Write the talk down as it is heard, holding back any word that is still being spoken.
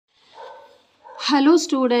Hello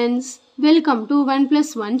students, welcome to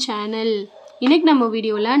 1+1 channel. இன்னைக்கு நம்ம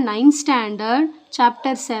வீடியோல 9th standard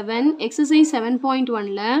chapter 7 exercise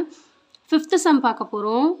 7.1ல 5th sum பார்க்க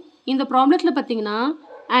போறோம். இந்த ப்ராப்ளத்துல பாத்தீங்கன்னா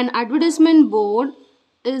an advertisement board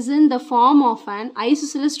is in the form of an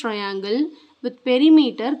isosceles triangle with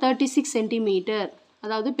perimeter 36 cm.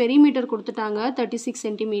 அதாவது perimeter கொடுத்துட்டாங்க 36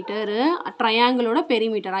 cm triangleோட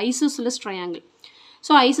perimeter isosceles triangle.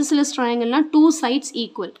 So isosceles triangle னா two sides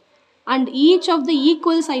equal. And each of the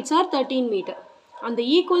equal sides are 13 meter. And the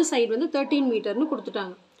equal side வந்து 13 meter னு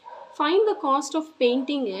கொடுத்துட்டாங்க. Find the cost of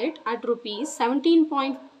painting it at rupees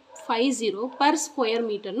 17.50 per square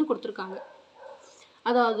meter னு கொடுத்துருக்காங்க.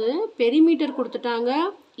 அதாவது perimeter கொடுத்துட்டாங்க,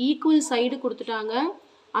 equal side கொடுத்துட்டாங்க,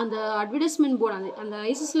 அந்த advertisement board அந்த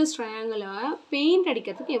isosceles triangle paint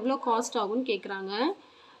அடிக்கிறதுக்கு எவ்வளோ காஸ்ட் ஆகும்னு கேட்குறாங்க.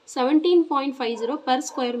 17.50 per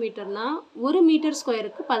square meter னா 1 மீட்டர்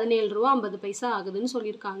ஸ்கொயருக்கு 17 ரூபா 50 பைசா ஆகுதுன்னு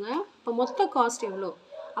சொல்லியிருக்காங்க. இப்போ மொத்த காஸ்ட் எவ்வளோ?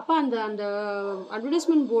 அப்போ அந்த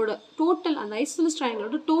அட்வர்டைஸ்மெண்ட் போர்டு டோட்டல் அந்த ஐசோசெலஸ்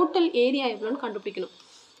ட்ரையாங்கிளோட டோட்டல் ஏரியா எவ்வளோன்னு கண்டுபிடிக்கணும்.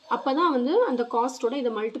 அப்போ தான் வந்து அந்த காஸ்ட்டோட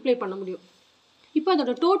இதை மல்டிப்ளை பண்ண முடியும். இப்போ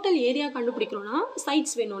அதோட டோட்டல் ஏரியா கண்டுபிடிக்கணும்னா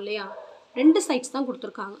சைட்ஸ் வேணும் இல்லையா? 2 சைட்ஸ் தான்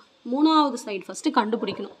கொடுத்துருக்காங்க. 3வது சைடு ஃபஸ்ட்டு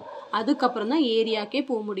கண்டுபிடிக்கணும். அதுக்கப்புறம் தான் ஏரியாக்கே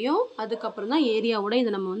போக முடியும். அதுக்கப்புறம் தான் ஏரியாவோட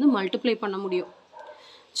இதை நம்ம வந்து மல்டிப்ளை பண்ண முடியும்.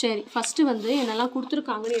 சரி, ஃபஸ்ட்டு வந்து என்னெல்லாம்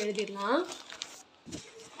கொடுத்துருக்காங்கன்னு எழுதிடலாம்.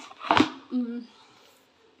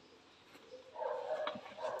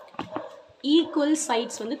 ஈக்குவல்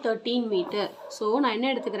சைட்ஸ் வந்து 13 மீட்டர். ஸோ நான் என்ன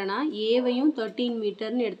எடுத்துக்கிறேன்னா ஏவையும் 13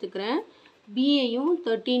 மீட்டர்னு எடுத்துக்கிறேன், பியையும்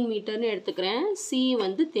 13 மீட்டர்னு எடுத்துக்கிறேன், சி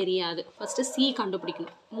வந்து தெரியாது. ஃபஸ்ட்டு சி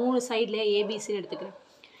கண்டுபிடிக்கணும். 3 சைடில் ஏபிசின்னு எடுத்துக்கிறேன்.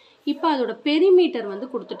 இப்போ அதோட பெரிமீட்டர் வந்து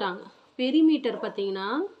கொடுத்துட்டாங்க. பெரிமீட்டர் பார்த்தீங்கன்னா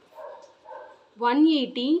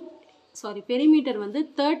 180 பெரிமீட்டர் வந்து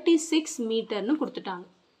 36 மீட்டர்னு கொடுத்துட்டாங்க.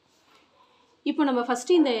 இப்போ நம்ம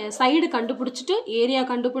ஃபஸ்ட்டு இந்த சைடு கண்டுபிடிச்சிட்டு ஏரியா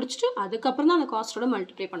கண்டுபிடிச்சிட்டு அதுக்கப்புறம் தான் அந்த காஸ்ட்டோட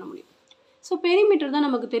மல்டிப்ளை பண்ண முடியும். ஸோ பெரிமீட்டர் தான்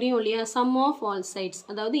நமக்கு தெரியும் இல்லையா? சம் ஆஃப் ஆல் சைட்ஸ்,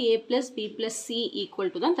 அதாவது a + b + c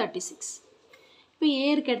 = தான் 36. இப்போ a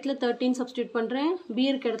இருக்க இடத்துல 13 சப்ஸ்டியூட் பண்ணுறேன், b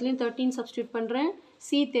இருக்க இடத்துலையும் 13 சப்ஸ்டியூட் பண்ணுறேன்,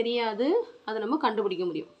 c தெரியாது, அதை நம்ம கண்டுபிடிக்க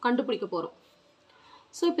போகிறோம்.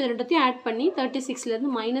 ஸோ இப்போ ரெண்டத்தையும் ஆட் பண்ணி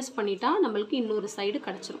 36லேருந்து மைனஸ் பண்ணிட்டா நம்மளுக்கு இன்னொரு சைடு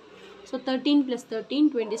கிடச்சிரும். ஸோ 13 + 13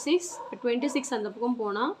 26. இப்போ 26 அந்த பக்கம்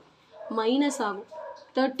போனால் மைனஸ் ஆகும்.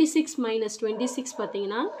 36 - 26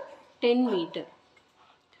 பார்த்தீங்கன்னா 10 மீட்டர்.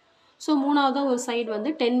 ஸோ மூணாவதாக ஒரு சைடு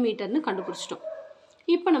வந்து 10 மீட்டர்னு கண்டுபிடிச்சிட்டோம்.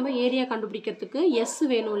 இப்போ நம்ம ஏரியா கண்டுபிடிக்கிறதுக்கு எஸ்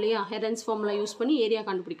வேணும் இல்லையா? ஹெரன்ஸ் ஃபார்முலா யூஸ் பண்ணி ஏரியா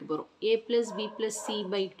கண்டுபிடிக்க போகிறோம். a + b +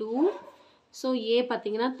 c/2. So a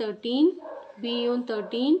பார்த்தீங்கன்னா 13, பியும்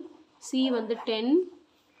 13, c வந்து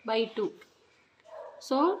 10/2.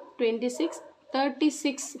 ஸோ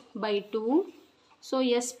 36/2. ஸோ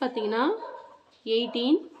எஸ் பார்த்தீங்கன்னா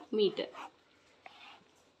 18 மீட்டர்.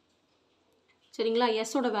 சரிங்களா?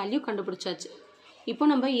 எஸ்ஸோட வேல்யூ கண்டுபிடிச்சாச்சு. இப்போ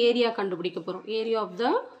நம்ம ஏரியா கண்டுபிடிக்க போகிறோம். Area of the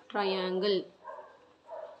triangle.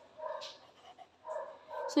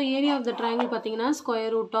 So area of the triangle பார்த்தீங்கன்னா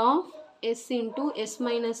square root of s into s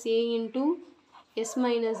minus a into s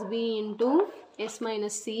minus b into s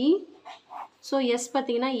minus c. So s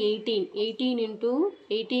பார்த்தீங்கன்னா 18 into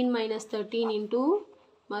 18 - 13 into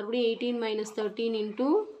மறுபடியும் 18 - 13 into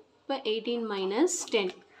இப்போ 18 -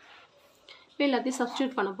 10. இப்போ எல்லாத்தையும்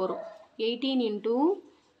substitute பண்ண போகிறோம். 18 into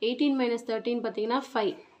 18 - 13 பார்த்தீங்கன்னா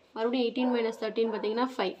 5, மறுபடியும் 18 - 13 பார்த்தீங்கன்னா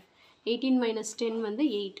 5, 18 - 10 வந்து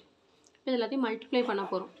 8. இப்போ எல்லாத்தையும் மல்டிப்ளை பண்ண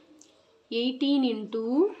போகிறோம். 18 into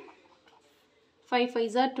 5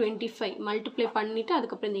 5s are 25 மல்டிப்ளை பண்ணிவிட்டு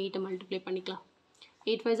அதுக்கப்புறம் இந்த 8 மல்டிப்ளை பண்ணிக்கலாம்.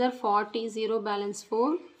 8 5s are 40, 0 balance 4,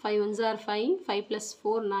 5 1s are 5, 5 +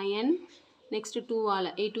 4 9, next 2 all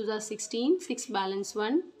 8 2s are 16, 6 balance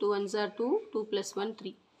 1, 2 1s are 2, 2 + 1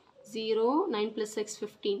 3, 0 9 + 6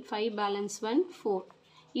 15, 5 balance 1 4.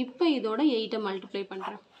 இப்போ இதோட 8 மல்டிப்ளை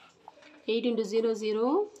பண்ணுறேன். 8 into 0 0,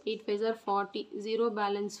 8 5s are 40, 0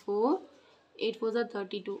 balance 4, 8 4s are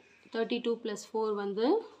 32, 32 + 4 வந்து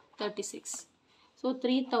 36. ஸோ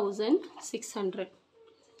 3600.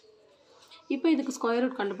 இப்போ இதுக்கு ஸ்கொயர்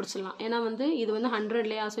ரூட் கண்டுபிடிச்சிடலாம். ஏன்னா வந்து இது வந்து 100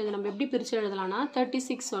 இல்லையா? ஸோ இதை நம்ம எப்படி பிரித்து எழுதலாம்னா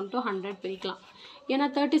 36 × 100 பிரிக்கலாம். ஏன்னா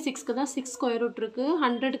 36க்கு தான் 6 ஸ்கொயர் ரூட் இருக்குது,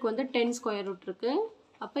 100க்கு வந்து 10 ஸ்கொயர் ரூட் இருக்குது.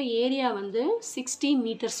 அப்போ ஏரியா வந்து 60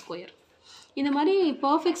 மீட்டர் ஸ்கொயர். இந்த மாதிரி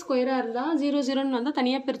பர்ஃபெக்ட் ஸ்கொயராக இருந்தால் 0 0ன்னு வந்தால்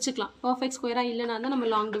தனியாக பிரிச்சுக்கலாம். பர்ஃபெக்ட் ஸ்கொயராக இல்லைனா தான் நம்ம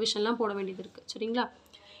லாங் டிவிஷன்லாம் போட வேண்டியது இருக்குது. சரிங்களா?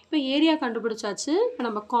 இப்போ ஏரியா கண்டுபிடிச்சாச்சு. இப்போ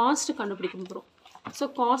நம்ம காஸ்ட் கண்டுபிடிக்க போகிறோம். So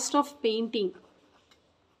cost of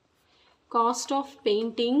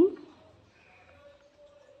painting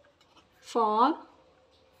for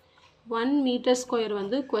 1 metre square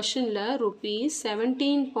வந்து கொஷனில் rupees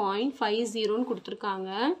 17.50ன்னு கொடுத்துருக்காங்க.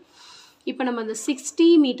 இப்போ நம்ம அந்த 60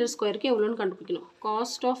 மீட்டர் ஸ்கொயருக்கு எவ்வளோன்னு கண்டுபிடிக்கணும்.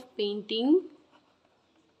 Cost of painting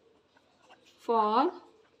for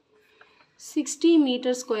 60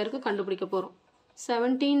 meter square கண்டுபிடிக்க போகிறோம்.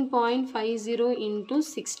 17.50 into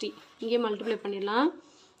 60 இங்கே மல்டிப்ளை பண்ணிடலாம்.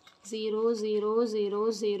 0 0 0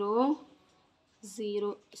 0 0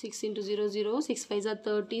 6 into 0 0 6 5s are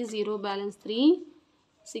 30 0 balance 3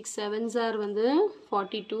 6 7s are வந்து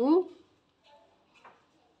 42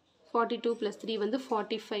 42 plus 3 வந்து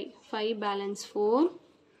 45 5 balance 4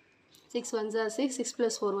 6 1s are 6 6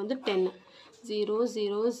 plus 4 வந்து 10 0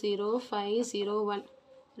 0 0 5 0 1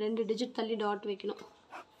 ரெண்டு டிஜிட் தள்ளி டாட் வைக்கணும்.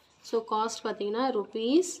 ஸோ காஸ்ட் பார்த்தீங்கன்னா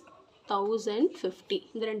 ₹1050.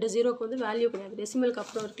 இந்த ரெண்டு ஜீரோக்கு வந்து வேல்யூ கிடையாது, டெசிமலுக்கு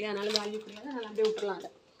அப்புறம் இருக்கு, அதனால் வேல்யூ கிடையாது, அதனால் அப்படியே விட்டுறலாம்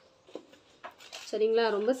அதை. சரிங்களா,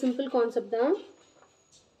 ரொம்ப சிம்பிள் கான்செப்ட் தான்.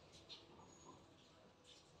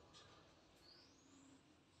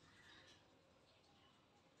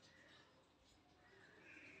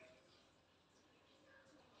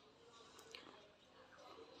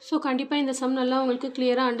 ஸோ கண்டிப்பாக இந்த சம் நல்லா உங்களுக்கு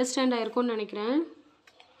கிளியராக அண்டர்ஸ்டாண்ட் ஆகிருக்கும்னு நினைக்கிறேன்.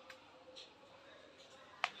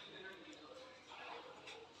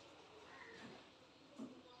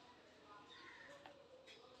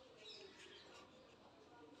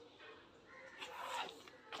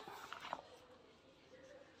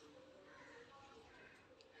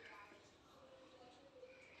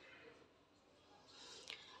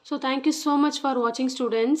 So thank you so much for watching,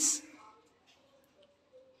 students.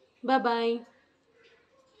 Bye bye.